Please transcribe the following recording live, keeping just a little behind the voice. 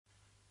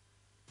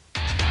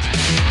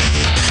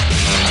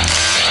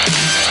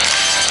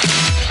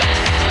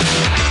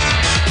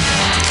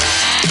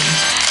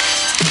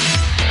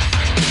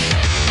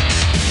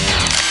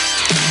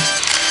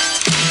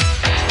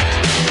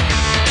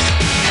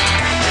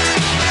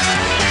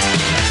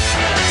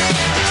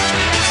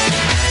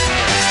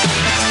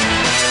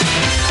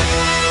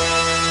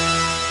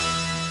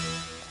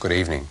Good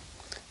evening.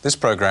 This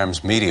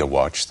programme's Media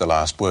Watch, The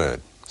Last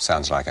Word.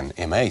 Sounds like an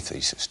MA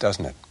thesis,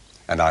 doesn't it?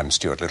 And I'm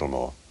Stuart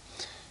Littlemore.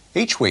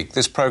 Each week,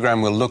 this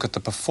programme will look at the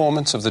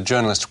performance of the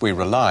journalists we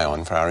rely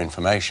on for our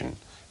information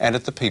and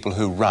at the people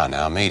who run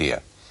our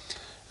media.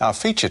 Our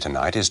feature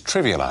tonight is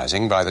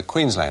trivialising by the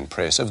Queensland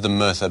Press of the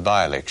Merthyr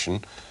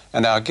by-election,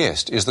 and our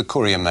guest is the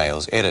Courier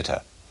Mail's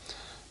editor.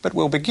 But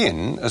we'll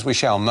begin, as we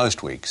shall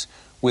most weeks,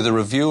 with a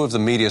review of the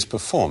media's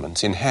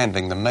performance in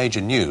handling the major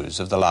news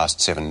of the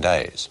last 7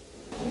 days.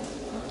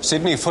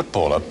 Sydney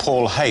footballer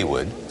Paul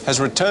Hayward has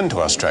returned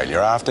to Australia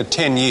after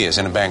 10 years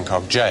in a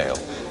Bangkok jail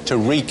to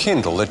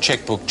rekindle the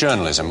chequebook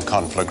journalism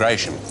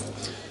conflagration.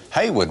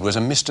 Hayward was a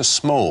Mr.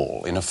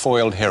 Small in a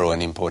foiled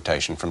heroin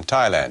importation from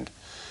Thailand.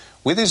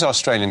 With his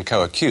Australian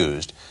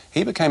co-accused,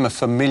 he became a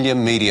familiar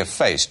media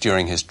face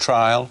during his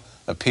trial,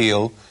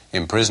 appeal,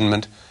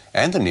 imprisonment,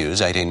 and the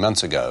news 18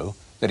 months ago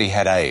that he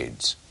had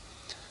AIDS.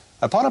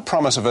 Upon a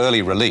promise of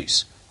early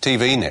release,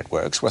 TV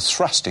networks were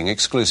thrusting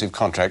exclusive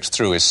contracts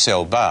through his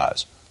cell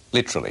bars.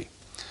 Literally.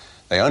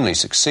 They only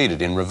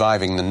succeeded in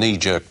reviving the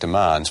knee-jerk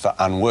demands for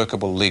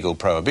unworkable legal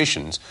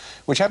prohibitions,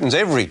 which happens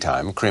every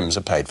time crims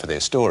are paid for their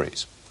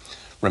stories.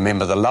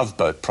 Remember the Love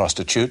Boat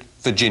prostitute,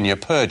 Virginia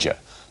Perger.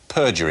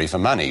 Perjury for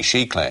money,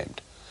 she claimed.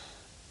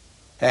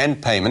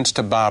 And payments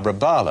to Barbara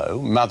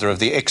Barlow, mother of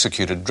the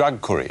executed drug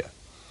courier.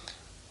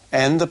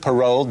 And the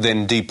paroled,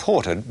 then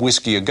deported,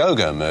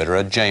 Whiskey-A-Go-Go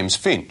murderer James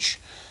Finch.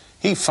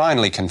 He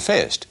finally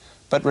confessed,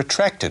 but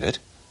retracted it,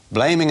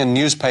 blaming a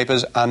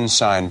newspaper's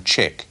unsigned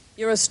cheque.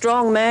 You're a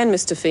strong man,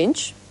 Mr.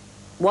 Finch.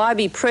 Why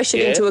be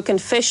pressured into a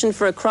confession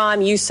for a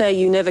crime you say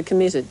you never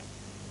committed?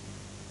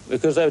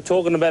 Because they were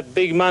talking about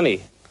big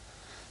money.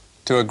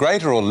 To a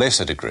greater or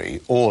lesser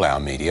degree, all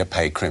our media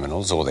pay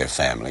criminals or their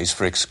families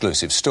for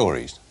exclusive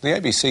stories, the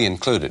ABC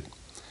included.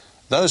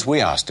 Those we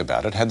asked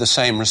about it had the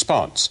same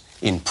response.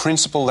 In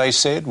principle, they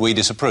said, we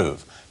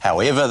disapprove.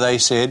 However, they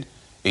said,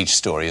 each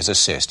story is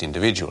assessed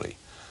individually.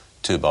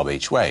 2 bob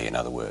each way, in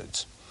other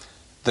words.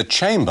 The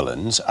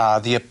Chamberlains are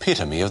the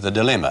epitome of the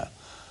dilemma.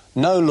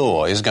 No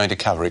law is going to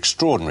cover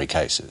extraordinary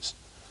cases.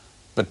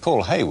 But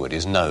Paul Hayward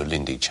is no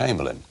Lindy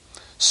Chamberlain.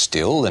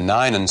 Still, the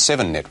 9 and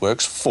 7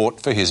 networks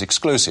fought for his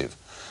exclusive.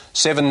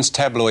 7's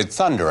tabloid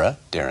thunderer,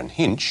 Darren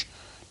Hinch,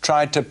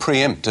 tried to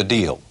preempt a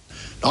deal.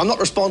 I'm not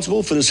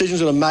responsible for decisions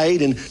that are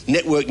made in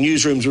network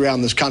newsrooms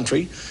around this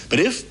country, but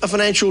if a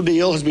financial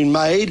deal has been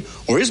made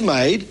or is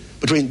made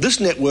between this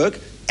network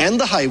and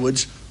the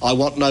Haywards, I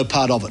want no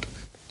part of it.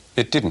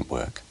 It didn't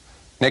work.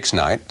 Next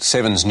night,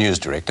 7's news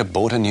director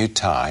bought a new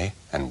tie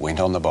and went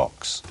on the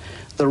box.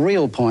 The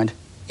real point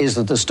is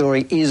that the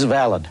story is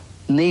valid,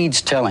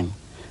 needs telling,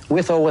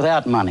 with or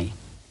without money.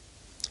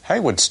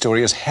 Hayward's story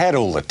has had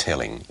all the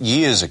telling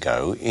years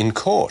ago in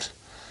court.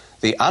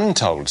 The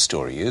untold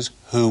story is,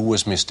 who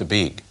was Mr.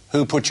 Big?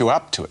 Who put you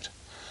up to it?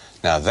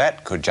 Now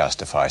that could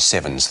justify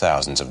 7's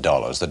thousands of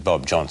dollars that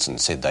Bob Johnson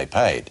said they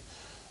paid.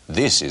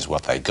 This is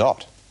what they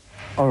got.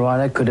 All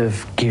right, I could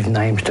have given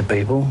names to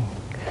people,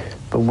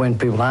 but when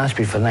people asked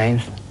me for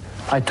names,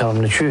 I told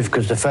them the truth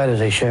because the photos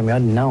they showed me, I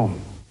didn't know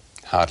them.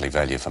 Hardly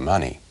value for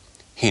money.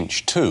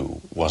 Hinch,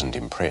 too, wasn't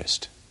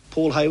impressed.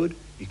 Paul Hayward,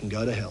 you can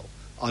go to hell.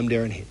 I'm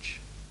Darren Hinch.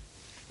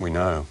 We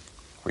know.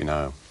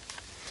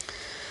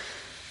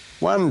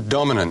 One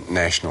dominant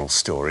national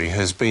story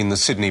has been the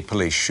Sydney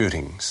police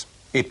shootings.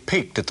 It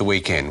peaked at the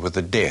weekend with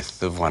the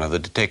death of one of the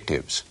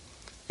detectives.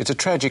 It's a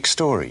tragic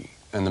story,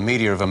 and the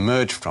media have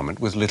emerged from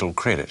it with little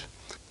credit.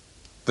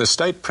 The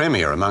state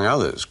premier, among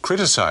others,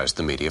 criticised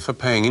the media for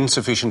paying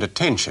insufficient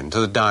attention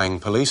to the dying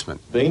policeman.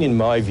 Been, in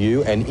my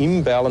view, an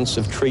imbalance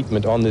of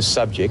treatment on this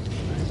subject,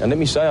 and let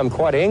me say I'm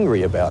quite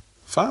angry about it.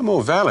 Far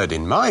more valid,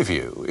 in my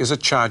view, is a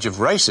charge of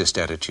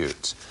racist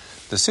attitudes.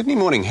 The Sydney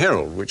Morning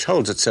Herald, which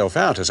holds itself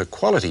out as a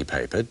quality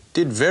paper,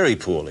 did very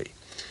poorly.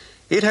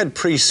 It had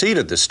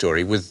preceded the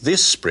story with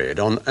this spread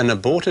on an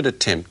aborted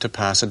attempt to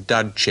pass a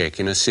dud cheque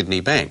in a Sydney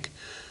bank.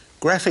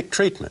 Graphic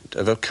treatment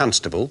of a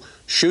constable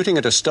shooting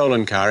at a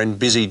stolen car in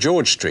busy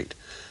George Street,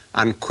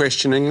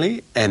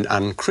 unquestioningly and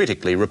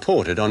uncritically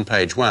reported on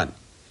page 1.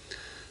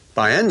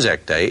 By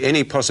Anzac Day,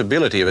 any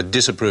possibility of a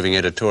disapproving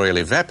editorial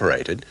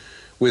evaporated,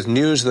 with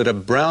news that a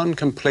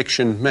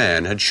brown-complexioned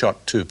man had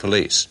shot 2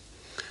 police.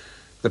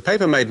 The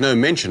paper made no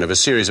mention of a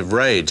series of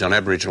raids on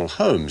Aboriginal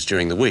homes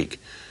during the week,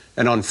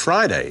 and on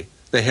Friday,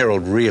 the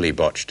Herald really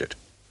botched it.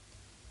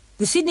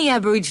 The Sydney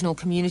Aboriginal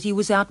community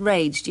was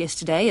outraged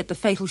yesterday at the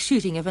fatal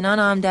shooting of an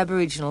unarmed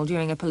Aboriginal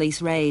during a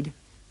police raid.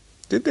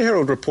 Did the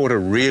Herald reporter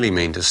really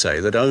mean to say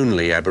that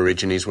only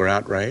Aborigines were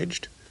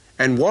outraged?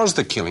 And was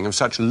the killing of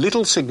such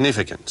little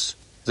significance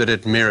that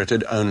it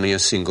merited only a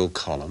single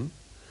column?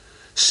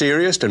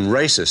 Serious and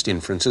racist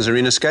inferences are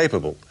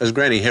inescapable, as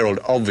Granny Herald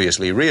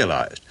obviously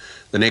realised.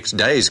 The next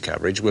day's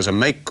coverage was a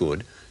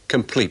make-good,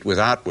 complete with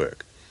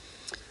artwork.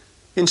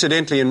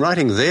 Incidentally, in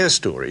writing their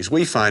stories,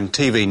 we find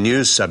TV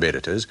news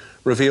sub-editors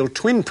reveal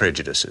twin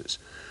prejudices,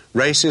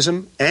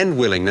 racism and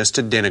willingness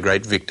to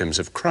denigrate victims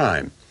of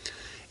crime.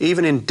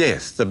 Even in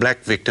death, the black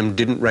victim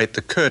didn't rate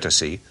the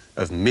courtesy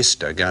of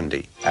Mr.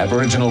 Gundy.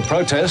 Aboriginal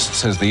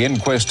protests as the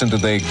inquest into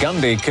the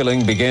Gundy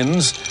killing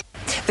begins.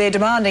 They're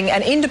demanding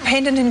an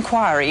independent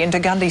inquiry into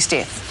Gundy's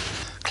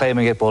death,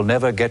 claiming it will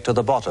never get to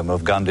the bottom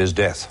of Gundy's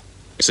death,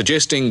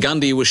 suggesting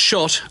Gundy was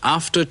shot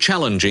after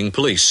challenging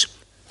police.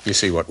 You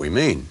see what we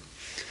mean.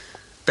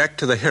 Back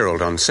to the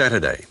Herald on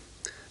Saturday.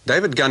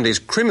 David Gundy's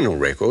criminal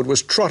record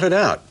was trotted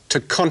out to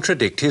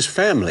contradict his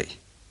family.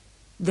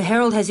 The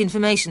Herald has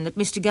information that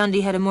Mr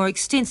Gundy had a more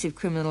extensive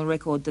criminal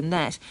record than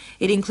that.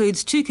 It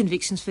includes 2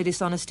 convictions for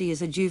dishonesty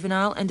as a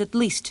juvenile and at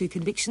least 2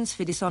 convictions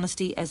for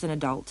dishonesty as an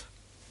adult.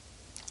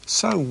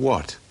 So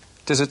what?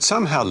 Does it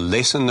somehow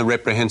lessen the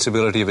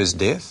reprehensibility of his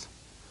death?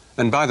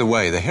 And by the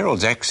way, the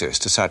Herald's access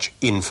to such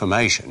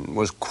information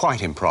was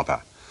quite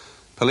improper.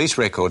 Police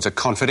records are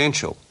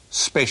confidential,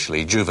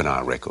 especially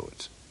juvenile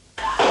records.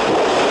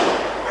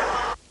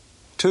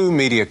 2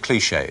 media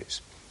cliches.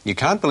 You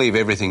can't believe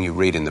everything you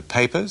read in the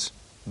papers,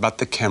 but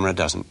the camera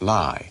doesn't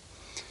lie.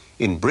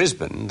 In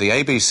Brisbane, the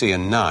ABC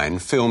and 9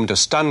 filmed a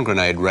stun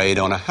grenade raid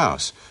on a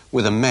house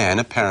with a man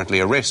apparently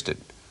arrested.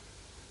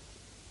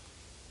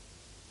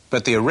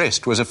 But the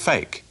arrest was a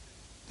fake.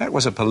 That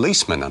was a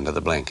policeman under the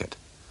blanket.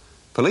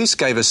 Police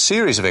gave a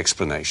series of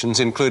explanations,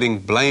 including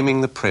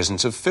blaming the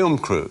presence of film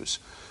crews.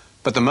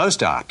 But the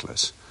most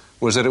artless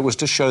was that it was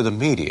to show the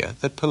media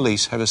that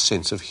police have a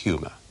sense of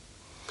humour.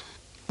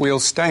 We'll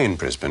stay in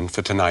Brisbane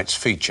for tonight's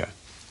feature,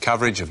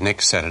 coverage of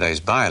next Saturday's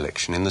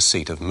by-election in the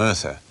seat of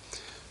Merthyr.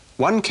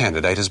 One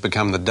candidate has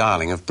become the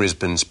darling of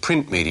Brisbane's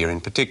print media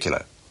in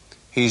particular.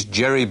 He's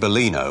Jerry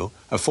Bellino,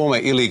 a former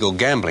illegal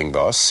gambling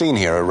boss seen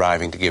here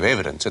arriving to give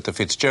evidence at the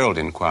Fitzgerald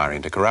inquiry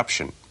into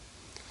corruption.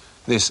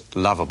 This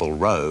lovable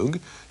rogue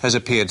has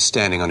appeared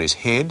standing on his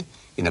head,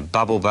 in a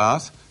bubble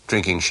bath,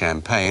 drinking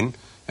champagne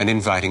and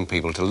inviting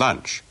people to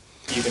lunch.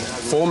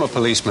 Former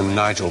policeman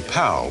Nigel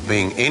Powell,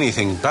 being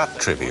anything but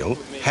trivial,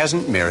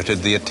 hasn't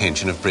merited the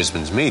attention of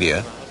Brisbane's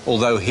media,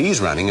 although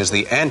he's running as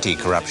the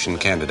anti-corruption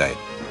candidate.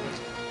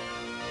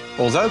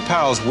 Although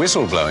Powell's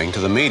whistleblowing to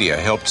the media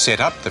helped set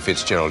up the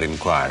Fitzgerald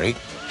inquiry,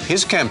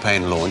 his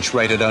campaign launch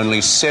rated only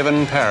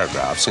 7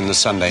 paragraphs in the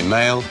Sunday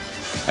Mail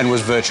and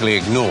was virtually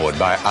ignored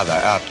by other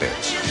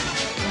outlets.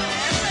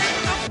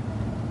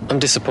 I'm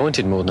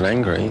disappointed more than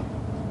angry.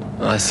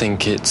 I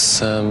think it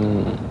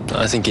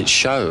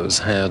shows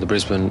how the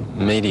Brisbane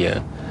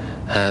media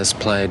has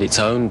played its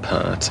own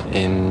part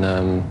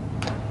in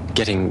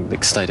getting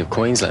the state of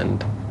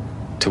Queensland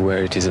to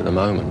where it is at the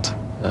moment.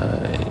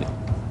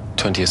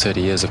 20 or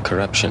 30 years of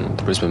corruption,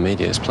 the Brisbane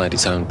media has played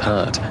its own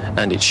part,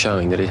 and it's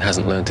showing that it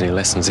hasn't learnt any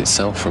lessons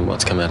itself from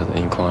what's come out of the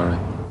inquiry.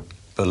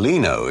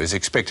 Bellino is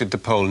expected to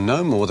poll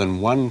no more than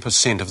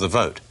 1% of the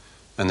vote,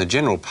 and the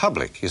general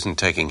public isn't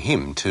taking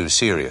him too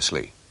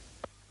seriously.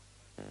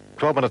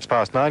 12 minutes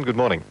past 9, good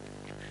morning.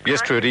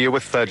 Yes, Trudy, you're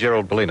with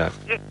Gerald Bellino.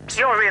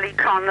 You're really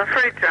con the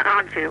fruiter,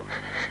 aren't you?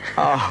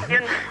 Oh.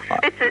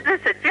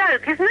 It's a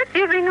joke, isn't it,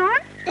 you ring on?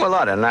 Well,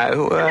 I don't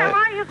know.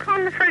 Why are you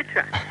con the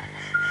fruiter?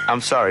 I'm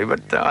sorry,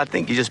 but I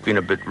think you're just being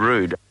a bit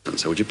rude.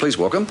 So would you please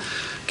welcome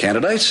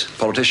candidate,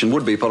 politician,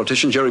 would-be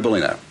politician, Jerry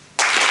Bellino.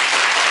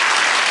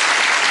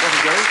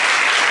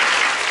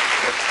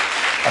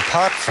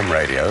 Apart from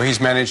radio, he's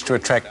managed to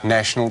attract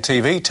national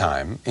TV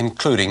time,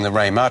 including the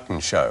Ray Martin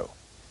Show.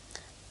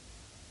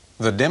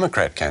 The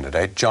Democrat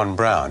candidate, John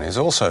Brown, is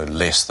also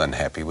less than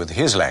happy with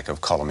his lack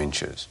of column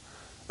inches.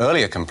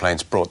 Earlier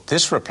complaints brought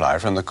this reply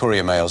from the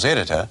Courier Mail's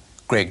editor,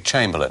 Greg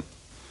Chamberlain.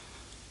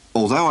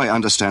 Although I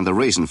understand the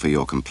reason for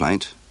your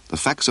complaint, the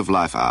facts of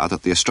life are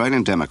that the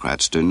Australian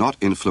Democrats do not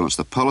influence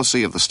the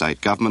policy of the state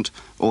government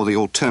or the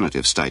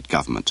alternative state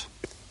government.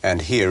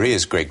 And here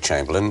is Greg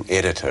Chamberlain,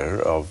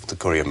 editor of the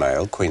Courier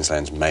Mail,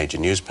 Queensland's major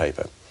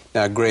newspaper.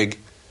 Now, Greg,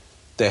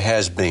 there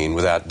has been,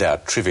 without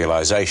doubt,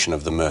 trivialisation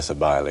of the Merthyr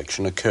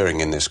by-election occurring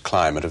in this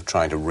climate of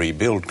trying to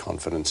rebuild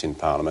confidence in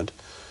Parliament.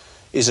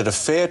 Is it a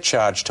fair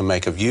charge to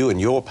make of you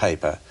and your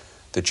paper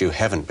that you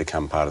haven't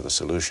become part of the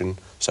solution,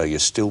 so you're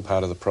still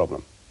part of the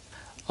problem?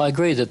 I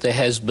agree that there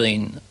has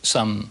been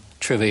some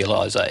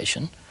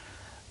trivialisation.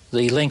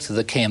 The length of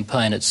the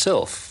campaign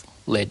itself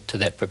led to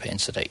that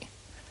propensity.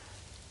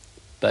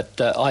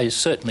 But I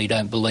certainly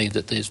don't believe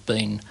that there's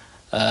been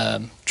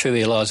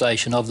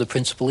trivialisation of the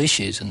principal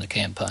issues in the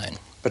campaign.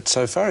 But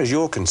so far as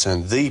you're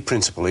concerned, the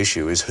principal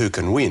issue is who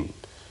can win.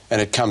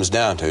 And it comes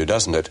down to,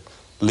 doesn't it,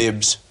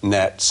 Libs,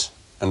 Nats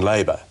and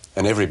Labor,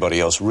 and everybody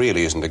else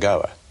really isn't a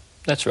goer.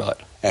 That's right.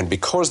 And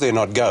because they're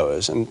not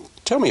goers, and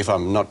tell me if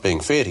I'm not being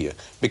fair to you,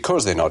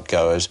 because they're not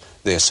goers,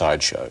 they're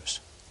sideshows.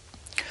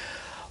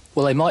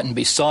 Well, they mightn't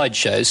be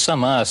sideshows.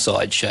 Some are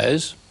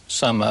sideshows,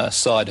 some are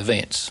side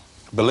events.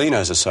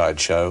 Bellino's a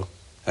sideshow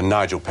and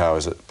Nigel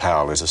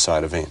Powell is a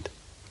side event.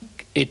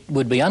 It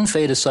would be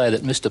unfair to say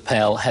that Mr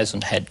Powell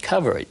hasn't had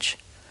coverage.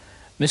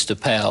 Mr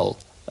Powell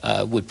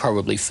would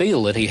probably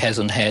feel that he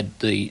hasn't had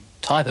the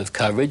type of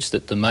coverage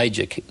that the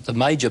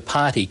major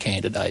party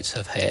candidates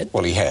have had.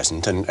 Well, he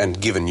hasn't, and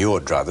given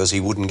your druthers, he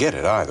wouldn't get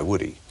it either,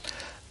 would he?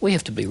 We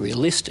have to be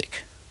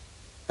realistic.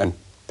 And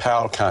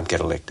Powell can't get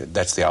elected.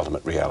 That's the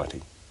ultimate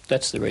reality.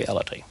 That's the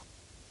reality.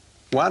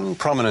 One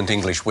prominent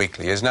English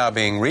weekly is now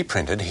being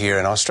reprinted here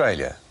in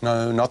Australia.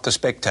 No, not The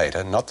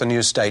Spectator, not The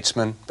New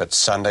Statesman, but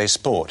Sunday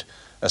Sport.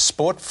 A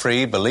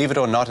sport-free, believe it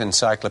or not,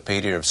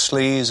 encyclopedia of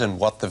sleaze and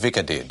what the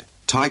vicar did.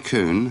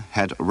 Tycoon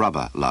had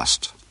rubber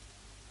lust.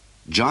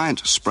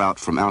 Giant sprout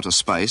from outer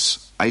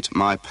space ate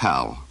my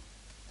pal.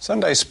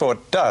 Sunday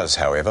Sport does,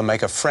 however,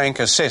 make a frank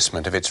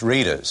assessment of its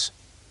readers.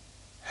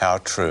 How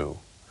true.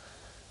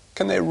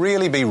 Can there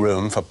really be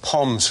room for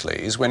palm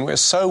sleaze when we're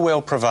so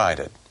well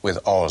provided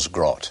with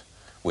Osgrot?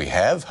 We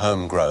have,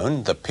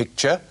 homegrown, The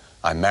Picture,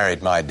 I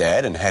Married My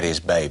Dad and Had His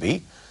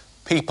Baby,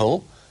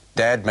 People,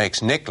 Dad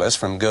Makes Necklace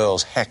from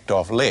Girl's Hacked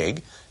Off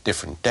Leg,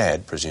 different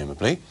dad,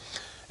 presumably,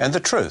 and The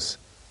Truth,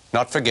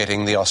 not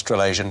forgetting the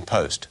Australasian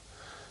Post.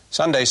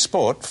 Sunday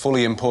Sport,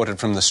 fully imported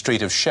from the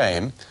Street of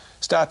Shame,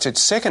 starts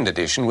its second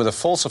edition with a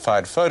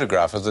falsified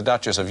photograph of the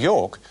Duchess of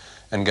York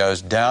and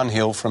goes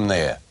downhill from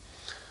there.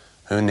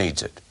 Who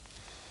needs it?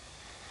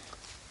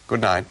 Good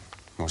night.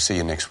 We'll see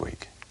you next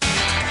week.